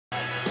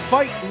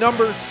fight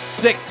number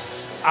 6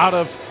 out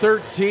of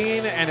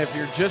 13, and if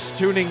you're just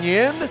tuning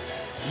in,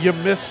 you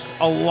missed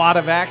a lot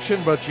of action,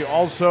 but you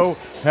also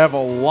have a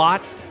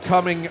lot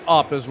coming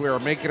up as we are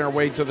making our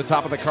way to the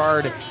top of the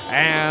card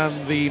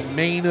and the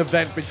main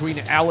event between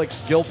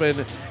Alex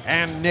Gilpin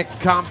and Nick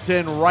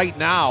Compton. Right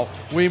now,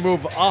 we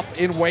move up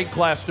in weight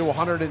class to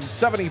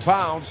 170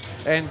 pounds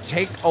and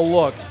take a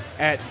look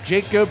at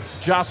Jacob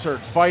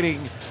Jossart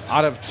fighting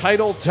out of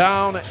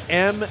Titletown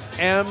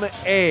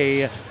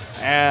MMA.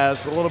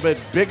 As a little bit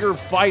bigger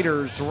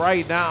fighters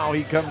right now.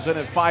 He comes in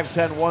at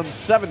 5'10",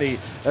 170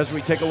 as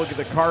we take a look at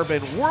the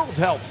Carbon World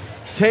Health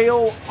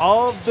tail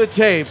of the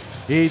tape.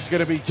 He's going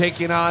to be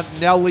taking on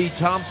Nelly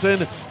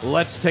Thompson.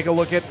 Let's take a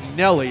look at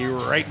Nelly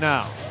right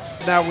now.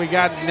 Now we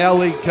got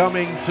Nelly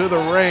coming to the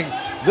ring.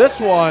 This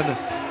one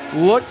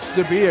looks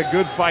to be a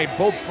good fight.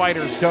 Both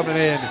fighters coming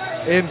in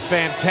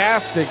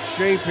fantastic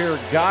shape here.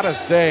 Gotta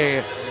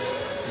say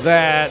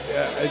that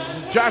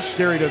Josh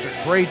Sterry does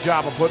a great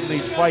job of putting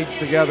these fights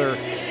together.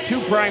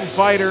 Two prime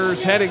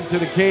fighters heading to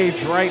the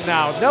cage right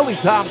now. Nelly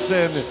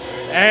Thompson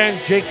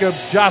and Jacob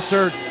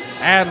Jossart.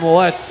 And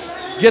let's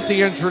get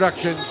the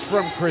introductions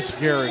from Chris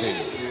Garrity.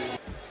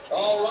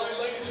 All right,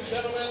 ladies and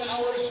gentlemen,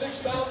 our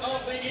sixth bout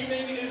of the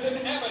evening is an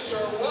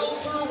amateur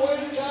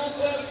welterweight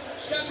contest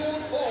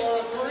scheduled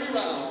for 3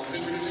 rounds.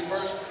 Introducing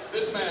first,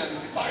 this man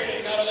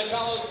fighting out of the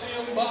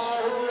Coliseum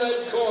bar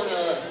red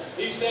corner.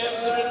 He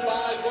stands at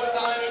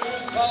 5'9"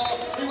 tall.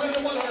 He weighs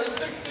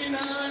 169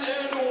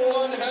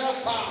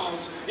 1/2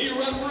 pounds. He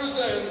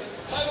represents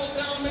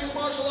Titletown Mixed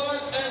Martial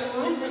Arts and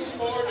Rufus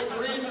Sport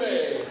Green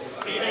Bay.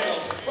 He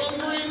hails from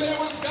Green Bay,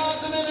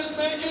 Wisconsin, and is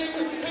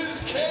making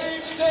his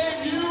cage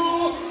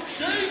debut,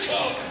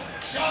 Jacob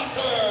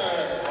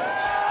Jossart.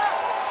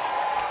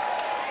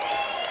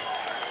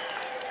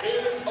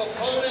 His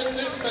opponent,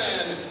 this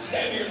man,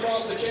 standing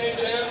across the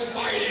cage and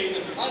fighting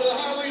out of the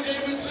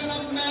Harley-Davidson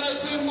of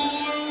Madison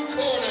blue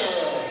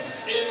corner.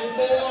 In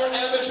 4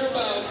 amateur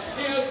bouts,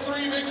 he has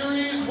 3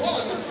 victories.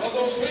 1 of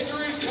those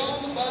victories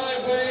comes by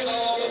way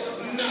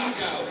of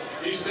knockout.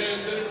 He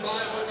stands at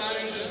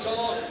 5'9"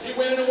 tall. He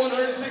weighed in at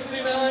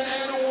 169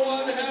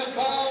 1/2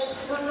 pounds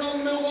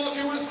from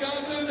Milwaukee,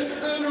 Wisconsin,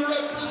 and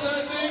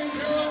representing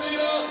Pura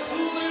Vida,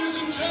 ladies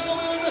and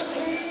gentlemen,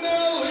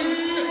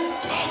 Nelly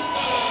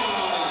Thompson.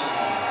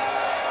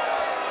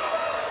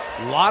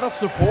 A lot of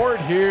support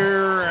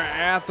here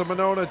at the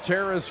Monona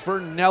Terrace for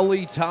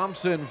Nelly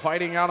Thompson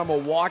fighting out of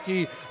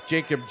Milwaukee.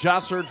 Jacob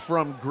Jossart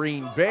from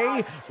Green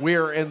Bay.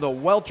 We're in the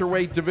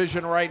welterweight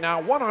division right now,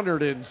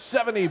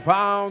 170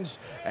 pounds,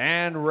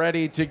 and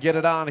ready to get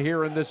it on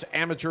here in this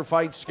amateur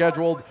fight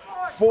scheduled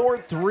for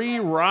 3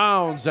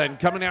 rounds. And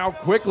coming out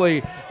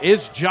quickly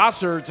is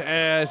Jossart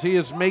as he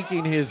is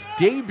making his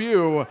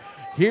debut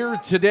here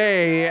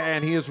today,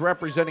 and he is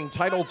representing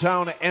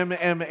Titletown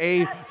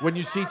MMA. When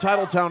you see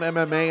Titletown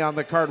MMA on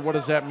the card, what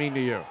does that mean to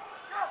you?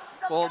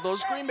 Well,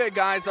 those Green Bay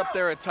guys up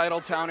there at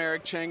Titletown,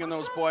 Eric Chang and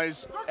those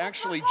boys,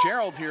 actually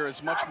Gerald here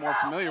is much more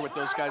familiar with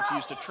those guys. He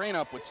used to train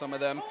up with some of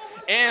them.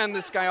 And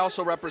this guy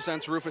also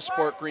represents Rufus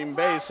Sport Green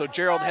Bay. So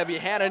Gerald, have you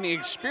had any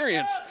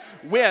experience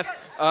with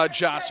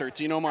Jossart?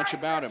 Do you know much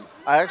about him?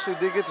 I actually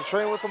did get to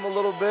train with him a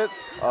little bit.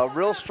 A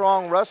real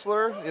strong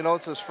wrestler. You know,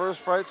 it's his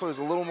first fight, so he's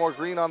a little more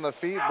green on the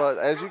feet. But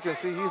as you can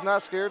see, he's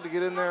not scared to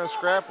get in there and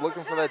scrap,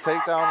 looking for that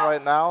takedown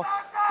right now.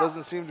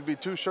 Doesn't seem to be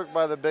too shook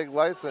by the big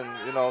lights, and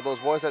you know those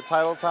boys at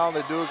Titletown,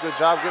 they do a good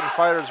job getting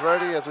fighters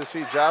ready. As we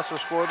see Jossart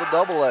score the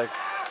double leg.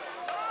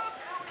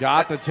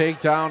 Got the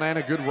takedown and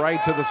a good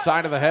right to the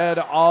side of the head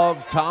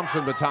of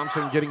Thompson, but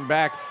Thompson getting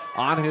back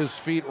on his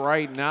feet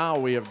right now.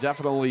 We have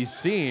definitely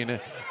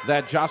seen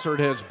that Jossart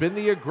has been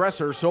the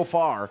aggressor so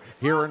far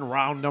here in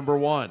round number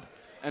 1.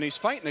 And he's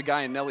fighting a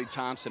guy in Nelly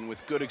Thompson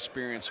with good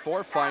experience.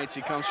 4 fights.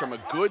 He comes from a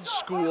good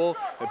school.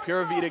 The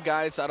Pura Vida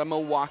guys out of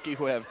Milwaukee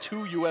who have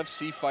 2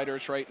 UFC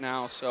fighters right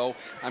now. So,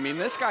 I mean,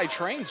 this guy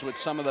trains with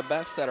some of the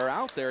best that are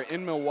out there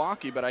in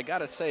Milwaukee. But I got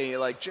to say,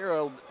 like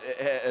Gerald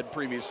had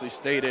previously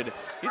stated,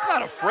 he's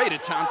not afraid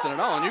of Thompson at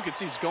all. And you can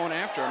see he's going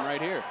after him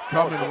right here.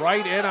 Coming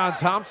right in on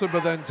Thompson,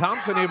 but then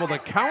Thompson able to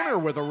counter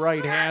with a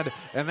right hand,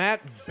 and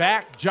that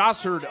backed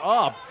Jossart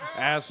up.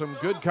 As some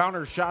good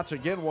counter shots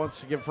again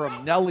once again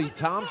from Nelly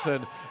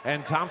Thompson.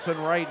 And Thompson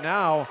right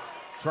now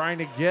trying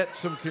to get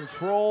some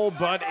control,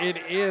 but it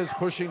is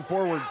pushing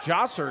forward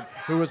Jossart,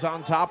 who is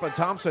on top of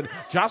Thompson.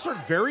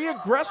 Jossart very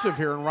aggressive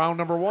here in round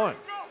number 1.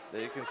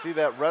 You can see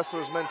that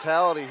wrestler's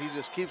mentality. He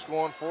just keeps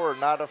going forward,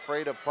 not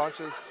afraid of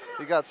punches.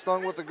 He got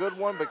stung with a good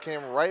one, but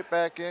came right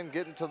back in,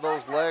 getting to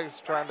those legs,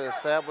 trying to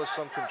establish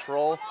some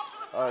control.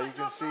 You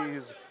can see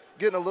he's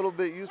getting a little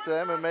bit used to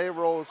MMA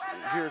rolls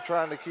here,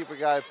 trying to keep a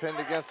guy pinned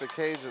against the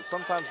cage. It's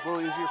sometimes a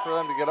little easier for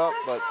them to get up,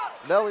 but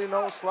Nelly,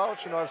 no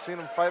slouch. You know, I've seen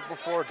him fight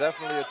before.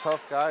 Definitely a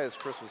tough guy, as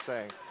Chris was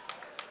saying.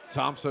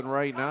 Thompson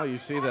right now, you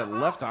see that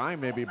left eye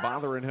maybe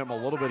bothering him a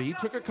little bit. He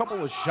took a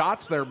couple of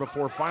shots there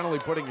before finally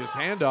putting his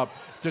hand up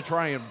to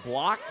try and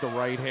block the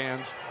right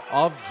hands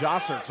of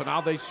Jossart. So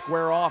now they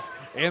square off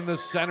in the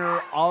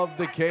center of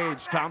the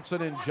cage.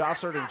 Thompson and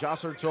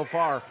Jossart so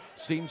far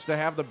seems to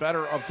have the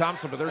better of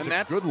Thompson, but there's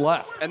a good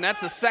left. And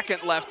that's the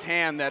second left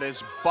hand that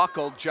has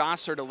buckled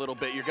Jossart a little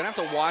bit. You're going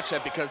to have to watch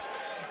that because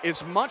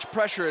as much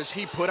pressure as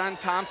he put on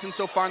Thompson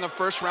so far in the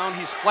first round,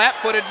 he's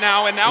flat-footed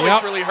now, and now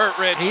he's really hurt,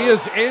 Rich. He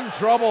is in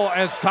trouble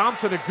as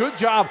Thompson, a good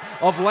job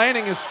of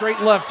landing a straight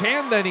left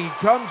hand, then he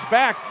comes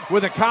back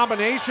with a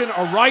combination,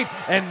 a right,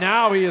 and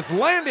now he is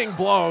landing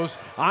blows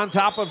on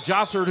top of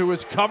Jossart, who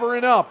is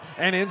covering up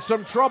and in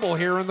some trouble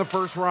here in the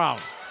first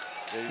round.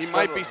 Yeah, he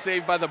might be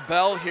saved by the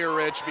bell here,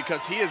 Rich,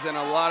 because he is in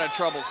a lot of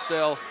trouble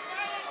still.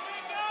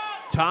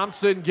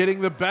 Thompson getting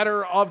the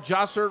better of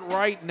Jossart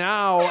right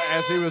now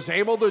as he was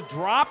able to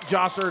drop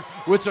Jossart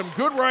with some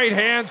good right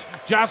hands.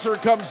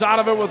 Jossart comes out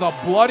of it with a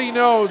bloody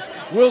nose.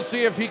 We'll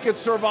see if he can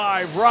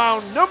survive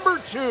round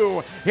number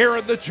 2 here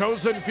in the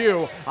Chosen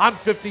Few on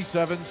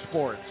 57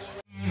 Sports.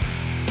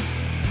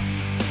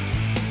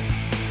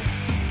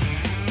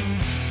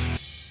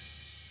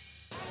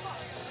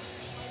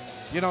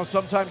 You know,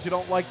 sometimes you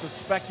don't like to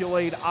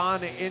speculate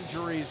on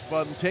injuries,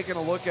 but taking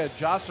a look at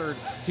Jossart,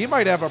 he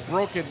might have a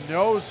broken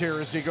nose here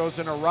as he goes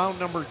into round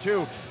number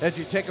 2. As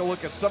you take a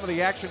look at some of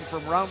the action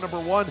from round number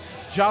 1,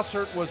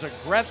 Jossart was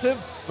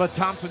aggressive, but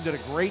Thompson did a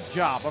great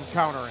job of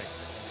countering.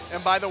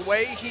 And by the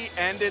way he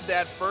ended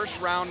that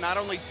first round, not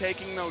only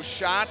taking those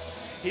shots,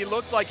 he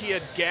looked like he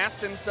had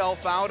gassed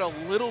himself out a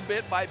little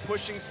bit by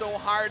pushing so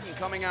hard and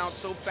coming out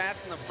so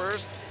fast in the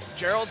first.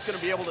 Gerald's going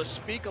to be able to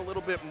speak a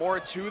little bit more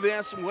to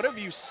this. What have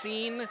you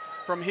seen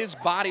from his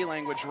body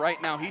language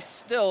right now? He's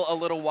still a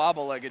little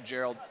wobble-legged,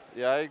 Gerald.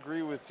 Yeah, I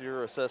agree with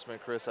your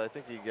assessment, Chris. I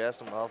think he gassed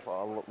him off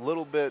a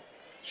little bit,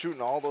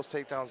 shooting all those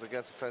takedowns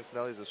against the fence.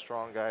 Nelly's a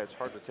strong guy. It's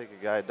hard to take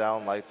a guy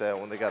down like that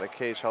when they got a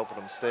cage helping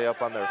them stay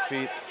up on their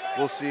feet.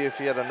 We'll see if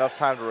he had enough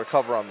time to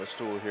recover on the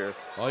stool here.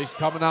 Well, he's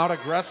coming out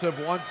aggressive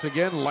once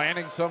again,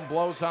 landing some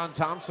blows on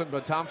Thompson,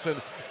 but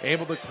Thompson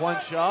able to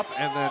clench up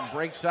and then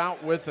breaks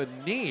out with a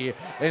knee.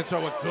 And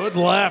so a good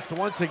left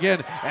once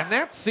again. And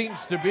that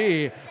seems to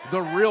be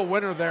the real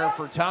winner there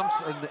for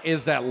Thompson,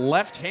 is that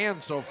left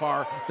hand so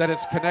far that has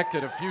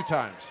connected a few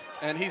times.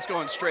 And he's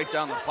going straight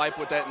down the pipe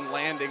with that and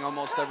landing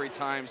almost every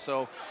time.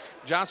 So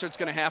Jossart's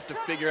going to have to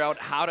figure out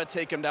how to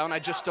take him down. I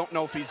just don't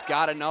know if he's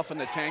got enough in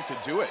the tank to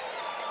do it.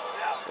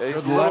 Yeah,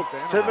 he's a little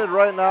timid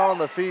right now on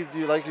the feet.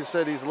 Like you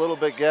said, he's a little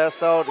bit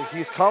gassed out.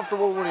 He's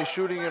comfortable when he's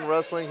shooting and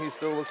wrestling. He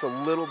still looks a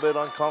little bit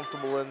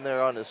uncomfortable in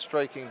there on his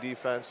striking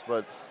defense.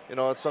 But, you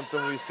know, it's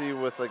something we see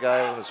with a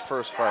guy in his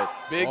first fight.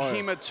 Big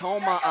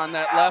hematoma on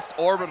that left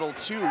orbital,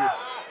 too.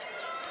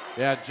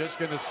 Yeah, just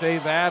going to say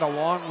that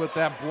along with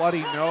that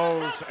bloody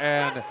nose.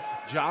 And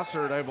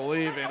Jossart, I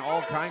believe, in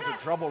all kinds of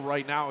trouble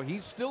right now.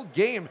 He's still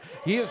game.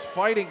 He is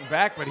fighting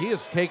back, but he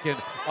has taken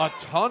a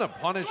ton of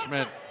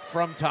punishment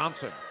from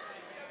Thompson.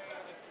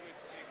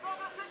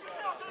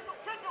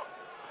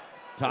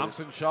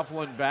 Thompson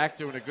shuffling back,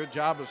 doing a good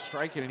job of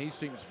striking, and he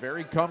seems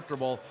very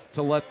comfortable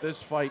to let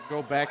this fight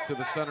go back to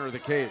the center of the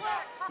cage.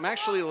 I'm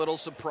actually a little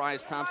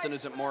surprised Thompson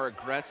isn't more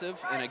aggressive.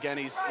 And again,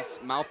 he's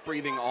mouth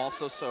breathing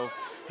also, so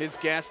his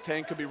gas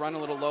tank could be running a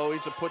little low.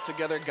 He's a put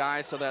together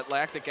guy, so that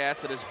lactic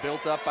acid is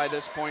built up by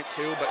this point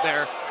too. But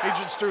there, he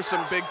just threw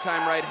some big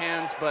time right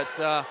hands,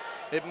 but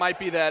it might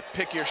be that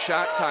pick your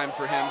shot time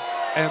for him.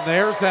 And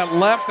there's that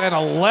left and a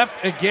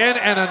left again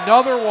and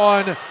another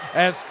one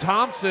as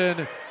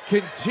Thompson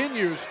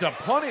continues to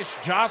punish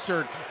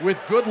Jossart with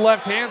good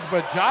left hands,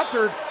 but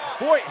Jossart,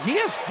 boy, he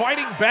is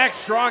fighting back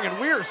strong, and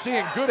we are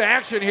seeing good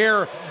action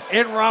here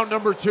in round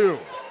number 2.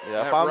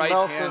 Yeah, if that I'm right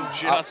Nelson, hand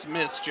just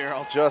missed,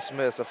 Gerald. Just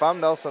missed. If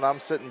I'm Nelson, I'm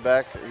sitting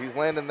back. He's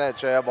landing that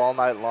jab all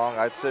night long.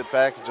 I'd sit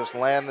back and just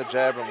land the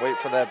jab and wait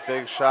for that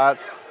big shot.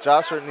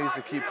 Jossart needs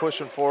to keep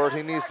pushing forward.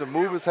 He needs to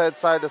move his head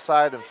side to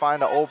side and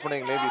find an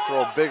opening, maybe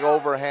throw a big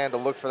overhand to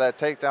look for that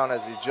takedown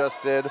as he just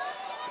did.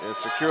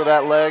 Secure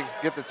that leg,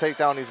 get the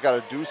takedown. He's got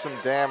to do some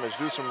damage,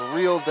 do some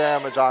real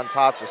damage on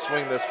top to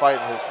swing this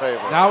fight in his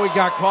favor. Now he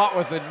got caught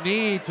with a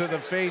knee to the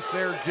face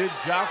there, did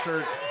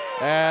Jossart,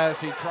 as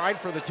he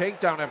tried for the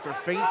takedown after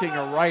feinting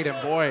a right.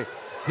 And boy,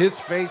 his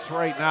face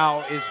right now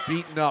is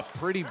beaten up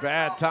pretty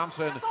bad.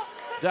 Thompson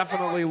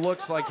definitely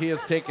looks like he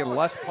has taken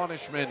less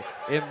punishment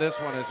in this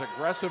one. As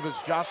aggressive as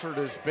Jossart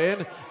has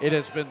been, it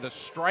has been the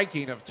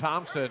striking of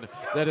Thompson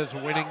that is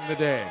winning the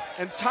day.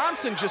 And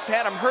Thompson just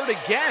had him hurt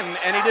again,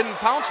 and he didn't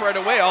pounce right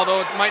away,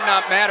 although it might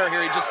not matter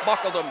here. He just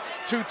buckled him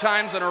 2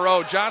 times in a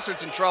row.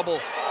 Jossart's in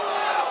trouble.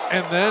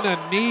 And then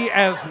a knee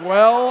as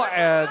well,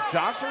 as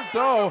Jossart,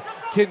 though,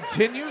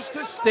 continues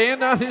to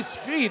stand on his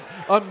feet,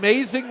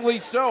 amazingly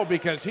so,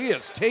 because he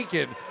has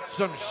taken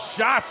some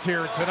shots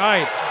here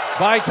tonight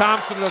by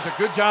Thompson. Does a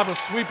good job of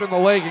sweeping the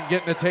leg and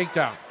getting a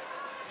takedown.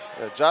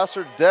 Yeah,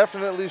 Jossart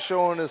definitely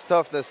showing his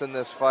toughness in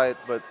this fight,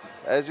 but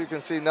as you can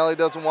see, Nelly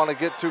doesn't want to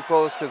get too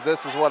close because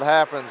this is what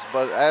happens.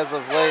 But as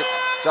of late,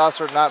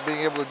 Jossart not being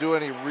able to do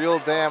any real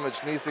damage,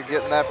 needs to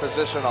get in that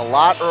position a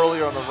lot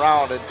earlier in the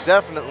round, and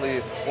definitely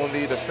will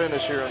need a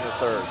finish here in the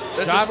third.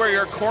 This is where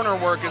your corner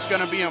work is going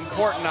to be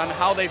important on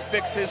how they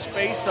fix his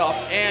face up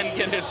and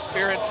get his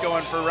spirits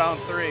going for round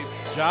 3.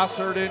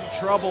 Jossart in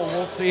trouble.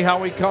 We'll see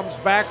how he comes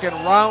back in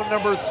round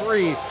number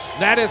 3.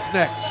 That is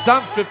next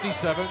on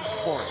 57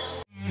 Sports.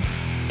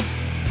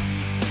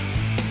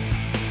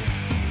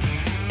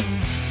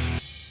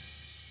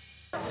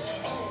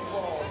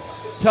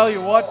 Tell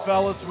you what,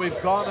 fellas,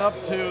 we've gone up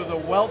to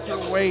the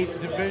welterweight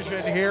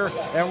division here,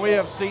 and we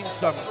have seen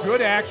some good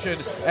action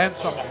and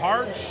some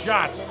hard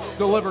shots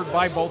delivered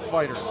by both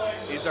fighters.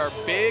 These are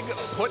big,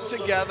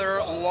 put-together,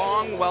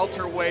 long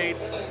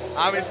welterweights.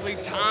 Obviously,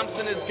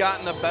 Thompson has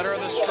gotten the better of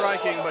the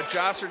striking, but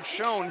Jossart's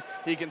shown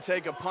he can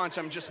take a punch.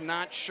 I'm just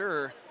not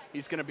sure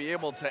he's going to be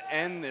able to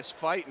end this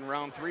fight in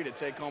round 3 to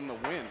take home the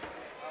win.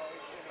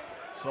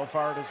 So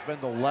far, it has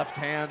been the left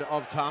hand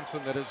of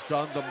Thompson that has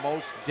done the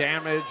most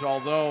damage,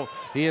 although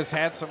he has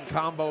had some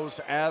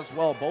combos as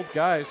well. Both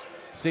guys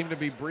seem to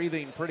be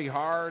breathing pretty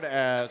hard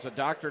as a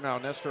doctor now,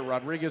 Nestor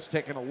Rodriguez,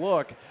 taking a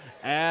look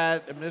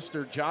at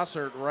Mr.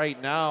 Jossart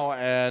right now.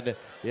 And,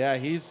 yeah,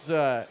 he's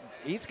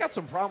got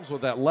some problems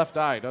with that left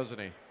eye, doesn't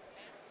he?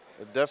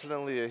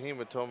 Definitely a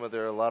hematoma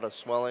there, a lot of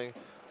swelling.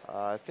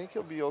 I think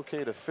he'll be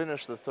okay to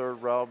finish the third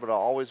round, but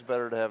always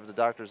better to have the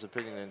doctor's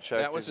opinion in check.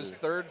 That was his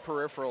third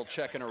peripheral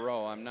check in a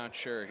row. I'm not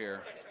sure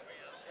here.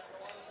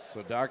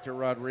 So Dr.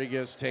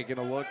 Rodriguez taking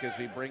a look as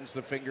he brings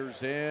the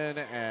fingers in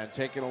and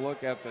taking a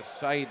look at the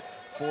site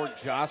for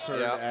Jossart.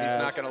 Yeah,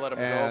 he's not going to let him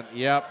go.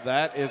 Yep,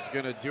 that is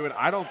going to do it.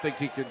 I don't think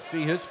he can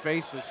see. His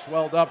face is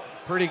swelled up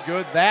pretty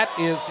good. That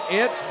is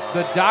it.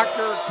 The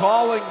doctor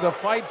calling the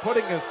fight,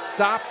 putting a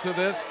stop to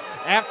this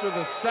after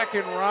the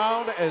second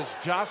round as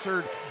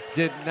Jossart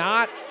did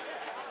not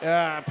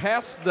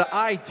pass the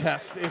eye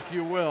test, if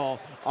you will,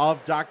 of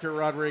Dr.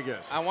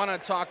 Rodriguez. I want to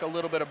talk a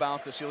little bit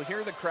about this. You'll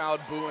hear the crowd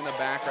boo in the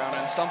background,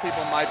 and some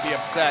people might be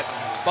upset.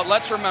 But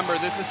let's remember,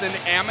 this is an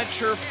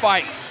amateur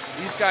fight.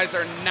 These guys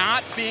are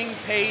not being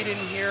paid in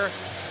here.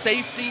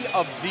 Safety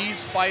of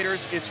these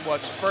fighters is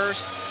what's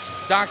first.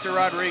 Dr.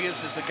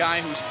 Rodriguez is a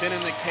guy who's been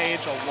in the cage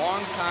a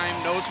long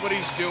time, knows what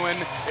he's doing.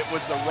 It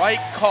was the right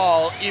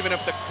call, even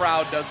if the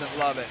crowd doesn't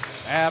love it.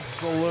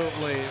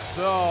 Absolutely.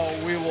 So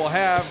we will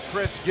have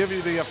Chris give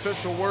you the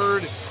official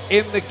word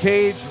in the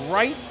cage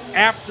right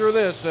after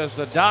this as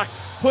the doc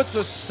puts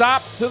a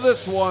stop to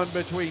this one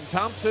between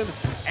Thompson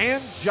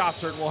and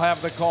Jossart. We'll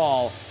have the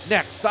call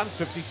next on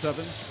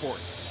 57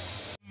 Sports.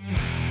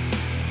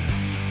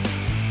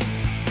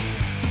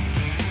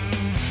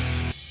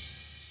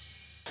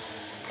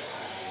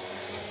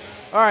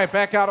 All right,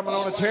 back out of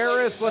Monona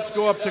Terrace. Let's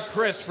go up to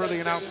Chris for the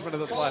announcement of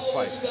this last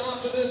fight.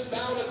 Stop to this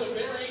bout at the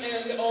very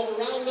end of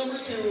round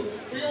number 2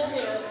 for your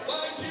winner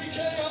by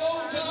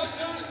TKO,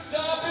 Dr.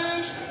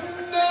 Stoppage,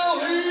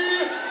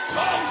 Nelly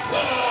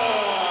Thompson.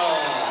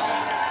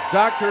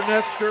 Dr.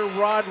 Nestor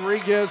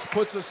Rodriguez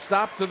puts a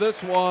stop to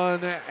this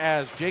one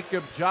as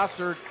Jacob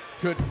Jossart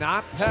could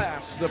not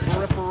pass the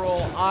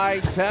peripheral eye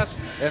test,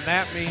 and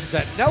that means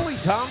that Nelly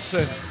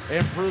Thompson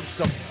improves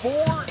to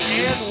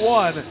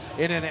 4-1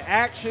 in an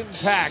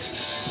action-packed,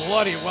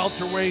 bloody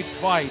welterweight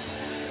fight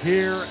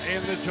here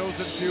in the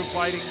Chosen Few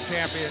Fighting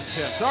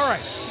Championships. All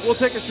right, we'll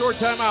take a short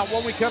time out.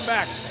 When we come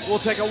back, we'll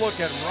take a look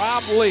at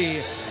Rob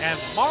Lee and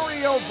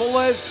Mario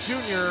Velez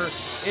Jr.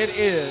 It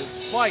is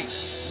fight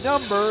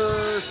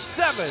number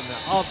 7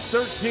 of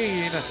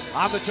 13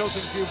 on the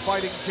Chosen Few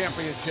Fighting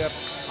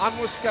Championships on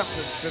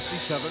Wisconsin's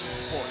 57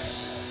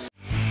 Sports.